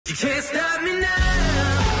You can't stop me now.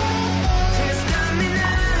 Can't stop me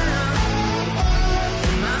now.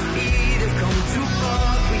 My feet have come too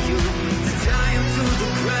far for you to tie 'em to the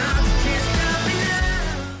ground. You can't stop me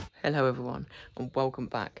now. Hello everyone, and welcome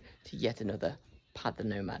back to yet another Pad the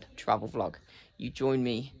Nomad travel vlog. You join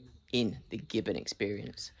me in the Gibbon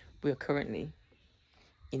Experience. We are currently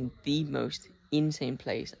in the most insane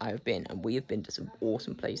place I have been, and we have been to some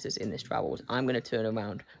awesome places in this travels. I'm going to turn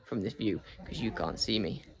around from this view because you can't see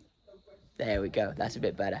me. There we go, that's a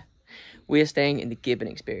bit better. We are staying in the Gibbon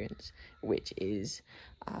Experience, which is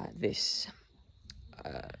this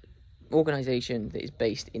organisation that is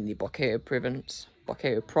based in the Bokeo Province,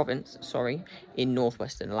 in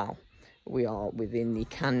northwestern Laos. We are within the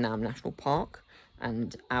Can Nam National Park,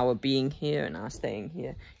 and our being here and our staying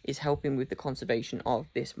here is helping with the conservation of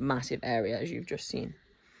this massive area, as you've just seen.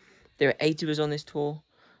 There are 8 of us on this tour,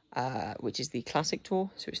 which is the classic tour,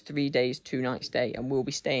 so it's 3 days, 2 nights stay, and we'll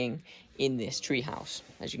be staying in this treehouse.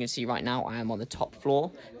 As you can see right now, I am on the top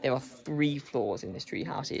floor. There are 3 floors in this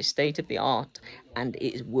treehouse. It is state of the art and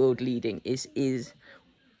it is world leading.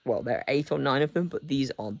 Well, there are 8 or 9 of them, but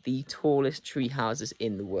these are the tallest tree houses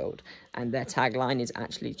in the world. And their tagline is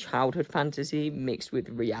actually childhood fantasy mixed with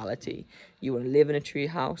reality. You want to live in a tree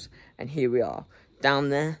house, and here we are. Down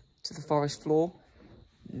there to the forest floor,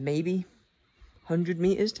 maybe 100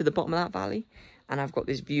 meters to the bottom of that valley. And I've got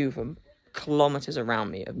this view from kilometers around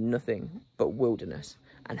me of nothing but wilderness.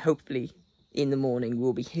 And hopefully in the morning,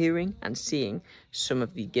 we'll be hearing and seeing some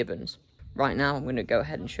of the gibbons. Right now, I'm going to go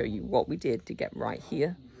ahead and show you what we did to get right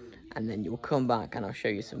here. And then you'll come back and I'll show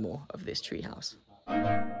you some more of this treehouse.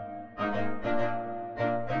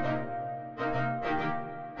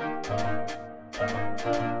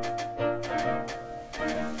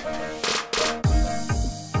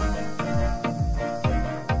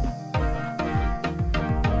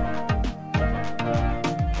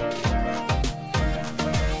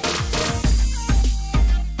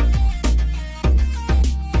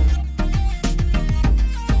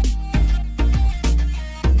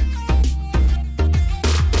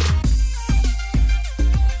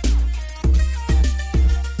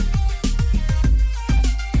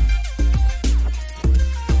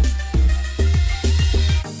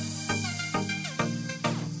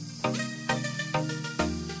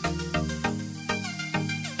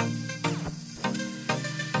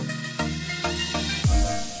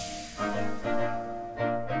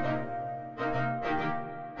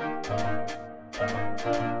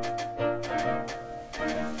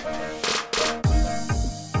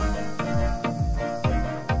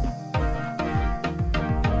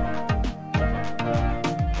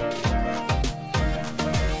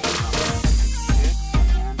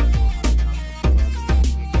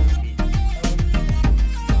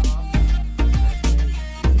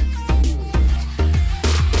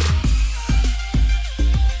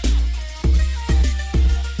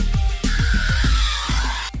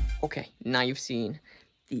 Okay, now you've seen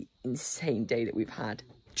the insane day that we've had.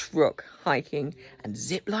 Truck, hiking, and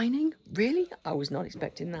zip lining? Really? I was not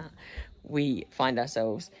expecting that. We find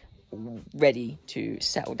ourselves ready to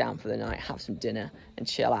settle down for the night, have some dinner, and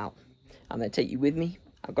chill out. I'm going to take you with me.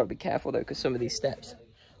 I've got to be careful, though, because some of these steps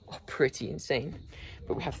are pretty insane.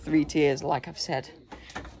 But we have 3 tiers, like I've said.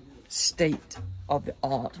 State of the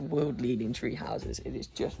art, world-leading tree houses. It is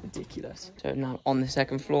just ridiculous. So now on the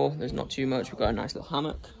 2nd floor, there's not too much. We've got a nice little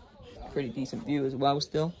hammock. Pretty decent view as well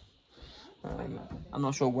still. I'm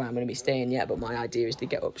not sure where I'm going to be staying yet, but my idea is to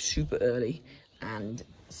get up super early and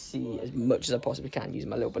see as much as I possibly can using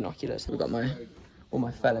my little binoculars. We've got all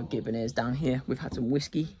my fellow Gibboneers down here. We've had some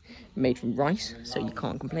whiskey made from rice, so you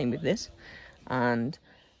can't complain with this. And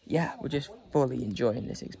yeah, we're just fully enjoying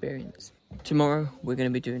this experience. Tomorrow, we're going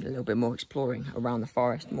to be doing a little bit more exploring around the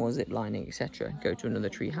forest, more zip lining, etc. Go to another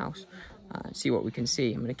tree house. See what we can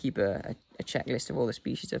see. I'm going to keep a checklist of all the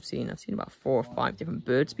species I've seen. I've seen about 4 or 5 different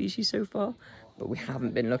bird species so far, but we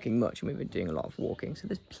haven't been looking much and we've been doing a lot of walking, so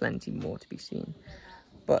there's plenty more to be seen.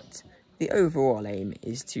 But the overall aim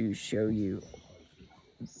is to show you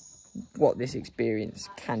what this experience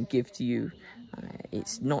can give to you.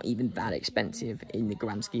 It's not even that expensive in the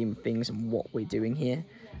grand scheme of things and what we're doing here.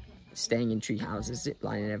 Staying in tree houses,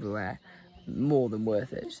 ziplining everywhere, more than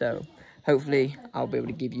worth it. So hopefully I'll be able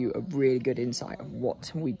to give you a really good insight of what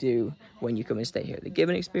we do when you come and stay here at the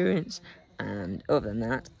Gibbon Experience. And other than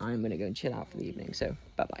that, I'm going to go and chill out for the evening. So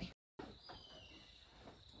bye-bye.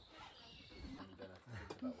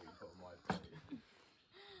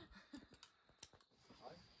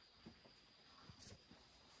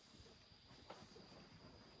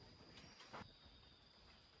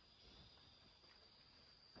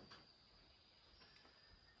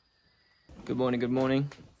 Good morning, good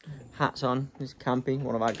morning. hats on. This is Campy,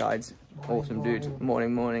 one of our guides. Awesome dude.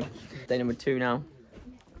 Morning. Day number 2 now.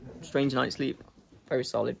 Strange night's sleep. Very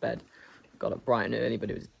solid bed. Got up bright and early, but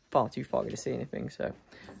it was far too foggy to see anything. So,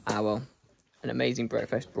 well, an amazing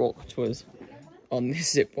breakfast brought to us on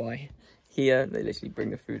this zipwire. Here, they literally bring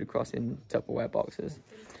the food across in Tupperware boxes.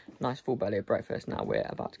 Nice full belly of breakfast. Now we're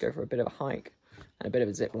about to go for a bit of a hike and a bit of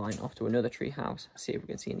a zip line off to another tree house. See if we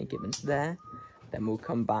can see any gibbons there. Then we'll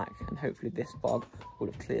come back and hopefully this fog will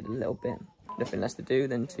have cleared a little bit. Nothing less to do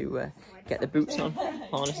than to get the boots on,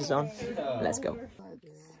 harnesses on. Let's go.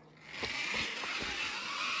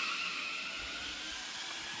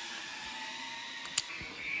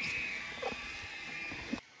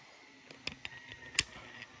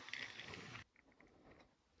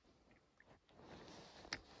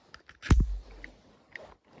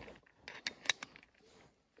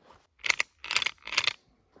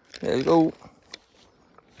 There we go.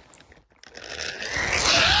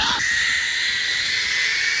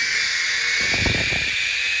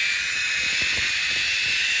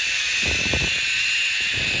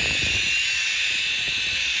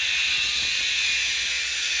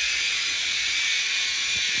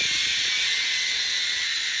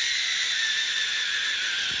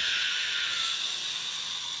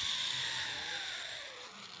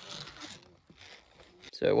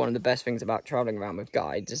 So one of the best things about traveling around with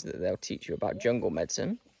guides is that they'll teach you about jungle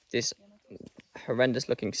medicine. This horrendous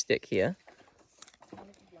looking stick here,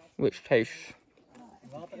 which tastes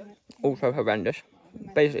also horrendous.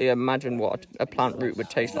 Basically imagine what a plant root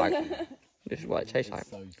would taste like. This is what it tastes like.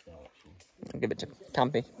 I'll give it to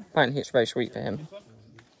Campy. Apparently it's very sweet for him.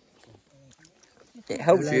 It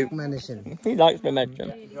helps you. Medicine. He likes the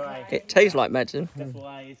medicine. It tastes like medicine.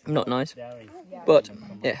 Not nice. But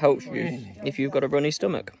it helps you if you've got a runny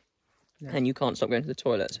stomach and you can't stop going to the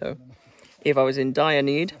toilet. So if I was in dire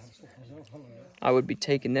need, I would be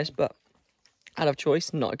taking this, but out of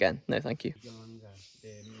choice, not again. No, thank you.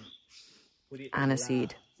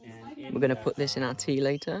 Aniseed. We're going to put this in our tea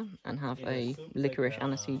later and have a licorice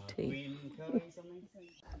aniseed tea.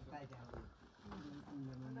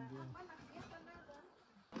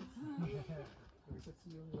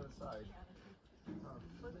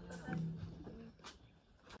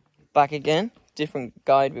 Back again, different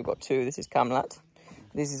guide. We've got 2. This is Kamlat.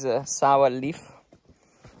 This is a sour leaf.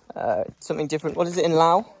 Something different. What is it in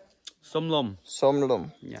Lao? Somlum.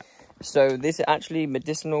 Somlum. Yeah. So this actually,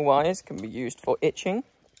 medicinal wise, can be used for itching.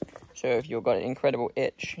 So if you've got an incredible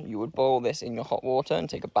itch, you would boil this in your hot water and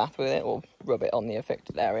take a bath with it or rub it on the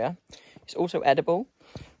affected area. It's also edible,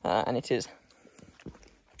 and it is,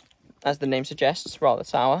 as the name suggests, rather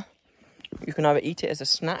sour. You can either eat it as a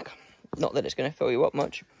snack, not that it's going to fill you up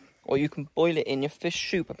much, or you can boil it in your fish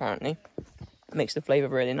soup, apparently. It makes the flavour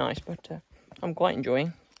really nice, but I'm quite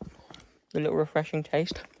enjoying the little refreshing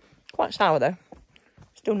taste. Quite sour though.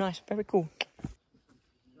 Still nice, very cool.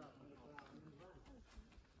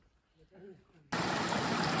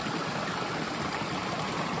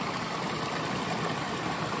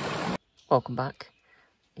 Welcome back.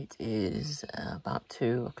 It is about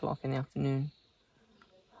 2 o'clock in the afternoon.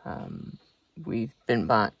 We've been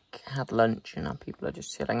back, had lunch, and our people are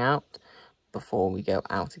just chilling out before we go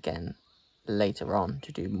out again later on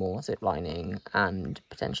to do more zip lining and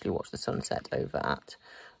potentially watch the sunset over at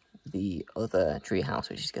the other tree house,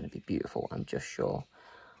 which is going to be beautiful, I'm just sure.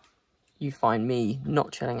 You find me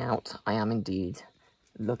not chilling out. I am indeed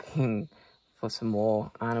looking for some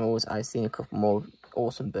more animals. I've seen a couple more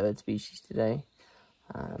awesome bird species today.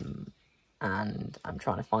 And I'm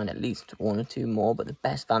trying to find at least 1 or 2 more, but the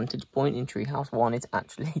best vantage point in Treehouse 1 is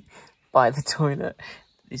actually by the toilet.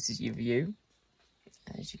 This is your view.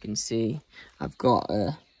 As you can see, I've got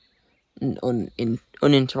an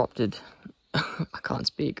uninterrupted, I can't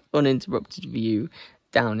speak, uninterrupted view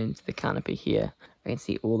down into the canopy here. I can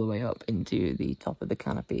see all the way up into the top of the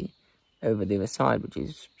canopy over the other side, which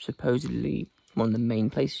is supposedly one of the main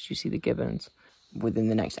places you see the gibbons. Within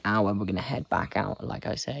the next hour, we're going to head back out, like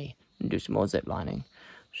I say, and do some more zip lining.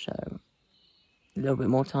 So a little bit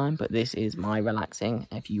more time, but this is my relaxing.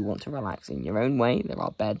 If you want to relax in your own way, there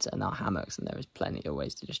are beds and there are hammocks and there is plenty of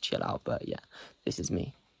ways to just chill out. But yeah, this is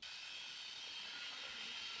me.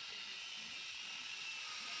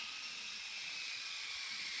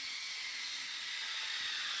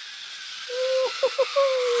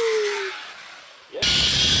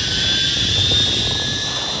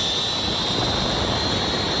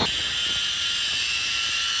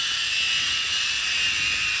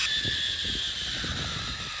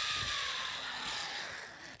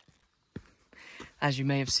 As you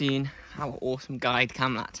may have seen, our awesome guide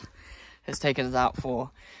Kamlat has taken us out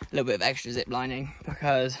for a little bit of extra zip lining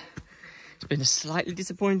because it's been slightly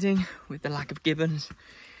disappointing with the lack of gibbons.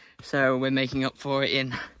 So we're making up for it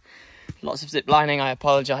in lots of zip lining. I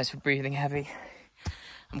apologise for breathing heavy.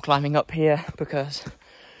 I'm climbing up here because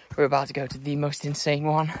we're about to go to the most insane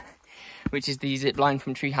one, which is the zip line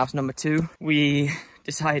from treehouse number 2. We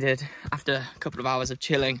decided after a couple of hours of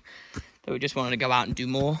chilling that we just wanted to go out and do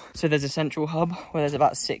more. So there's a central hub where there's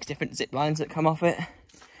about 6 different zip lines that come off it.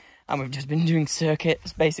 And we've just been doing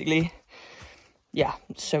circuits, basically. Yeah,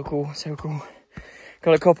 so cool, so cool.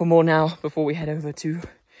 Got a couple more now before we head over to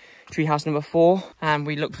treehouse number 4. And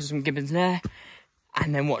we look for some gibbons there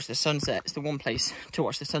and then watch the sunset. It's the one place to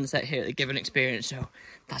watch the sunset here at the Gibbon Experience, so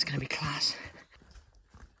that's going to be class.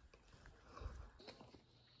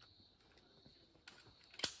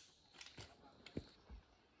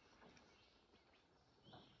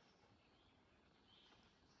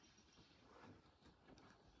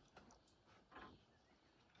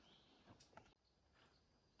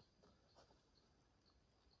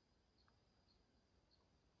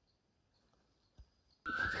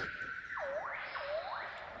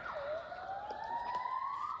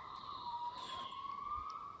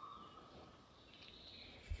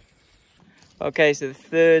 Okay, so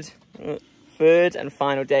the third and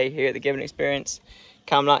final day here at the Gibbon Experience.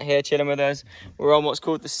 Camlat here chilling with us. We're on what's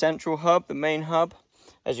called the central hub, the main hub.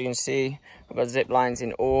 As you can see, we've got zip lines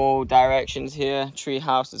in all directions here. Tree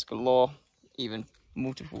houses galore, even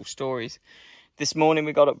multiple stories. This morning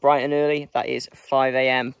we got up bright and early. That is 5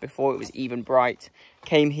 AM, before it was even bright.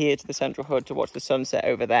 Came here to the central hub to watch the sunset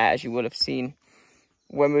over there, as you would have seen.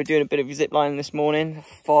 When we were doing a bit of zip lining this morning, the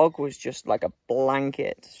fog was just like a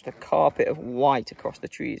blanket, just a carpet of white across the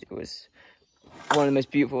trees. It was one of the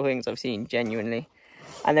most beautiful things I've seen, genuinely.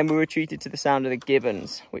 And then we were treated to the sound of the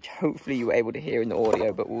gibbons, which hopefully you were able to hear in the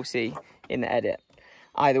audio, but we'll see in the edit.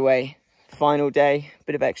 Either way, final day,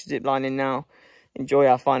 bit of extra zip lining now. Enjoy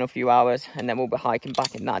our final few hours, and then we'll be hiking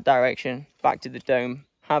back in that direction, back to the dome,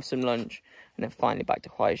 have some lunch, and then finally back to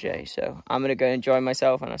Huaizhe. So I'm going to go enjoy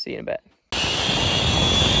myself, and I'll see you in a bit.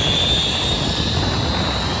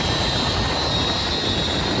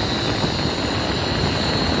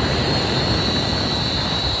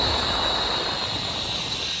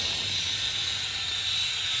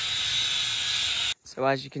 So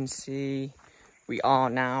as you can see, we are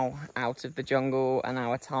now out of the jungle, and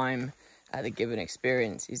our time at the Gibbon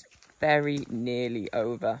Experience is very nearly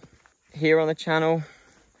over. Here on the channel,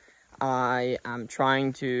 I am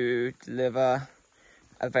trying to deliver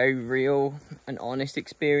a very real and honest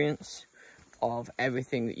experience of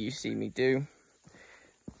everything that you see me do.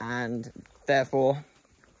 And therefore,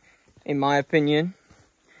 in my opinion,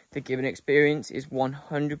 the Gibbon Experience is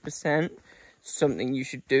 100% something you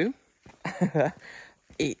should do.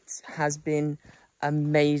 It has been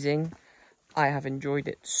amazing. I have enjoyed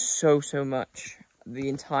it so much the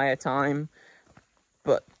entire time,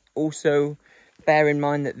 but also bear in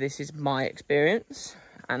mind that this is my experience,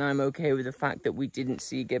 and I'm okay with the fact that we didn't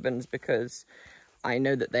see gibbons because I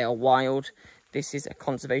know that they are wild. This is a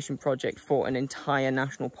conservation project for an entire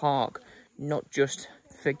national park, not just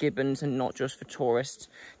for gibbons and not just for tourists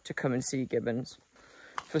to come and see gibbons.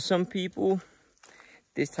 For some people,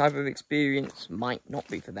 this type of experience might not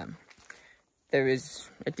be for them. There is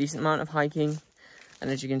a decent amount of hiking,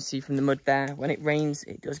 and as you can see from the mud there, when it rains,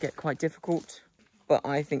 it does get quite difficult. But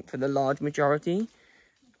I think for the large majority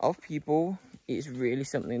of people, it's really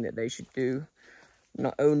something that they should do,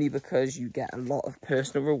 not only because you get a lot of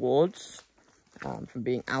personal rewards from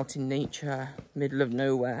being out in nature, middle of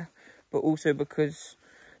nowhere, but also because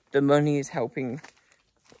the money is helping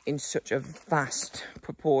in such a vast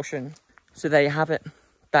proportion. So there you have it.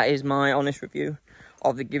 That is my honest review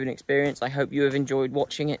of the Gibbon Experience. I hope you have enjoyed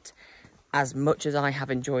watching it as much as I have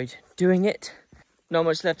enjoyed doing it. Not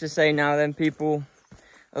much left to say now then, people,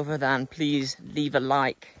 other than please leave a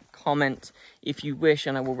like, comment if you wish,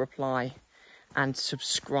 and I will reply, and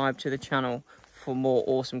subscribe to the channel for more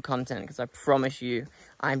awesome content, because I promise you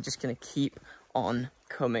I'm just going to keep on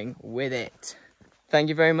coming with it. Thank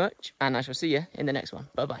you very much, and I shall see you in the next one.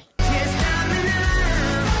 Bye bye.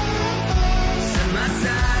 My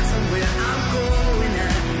sides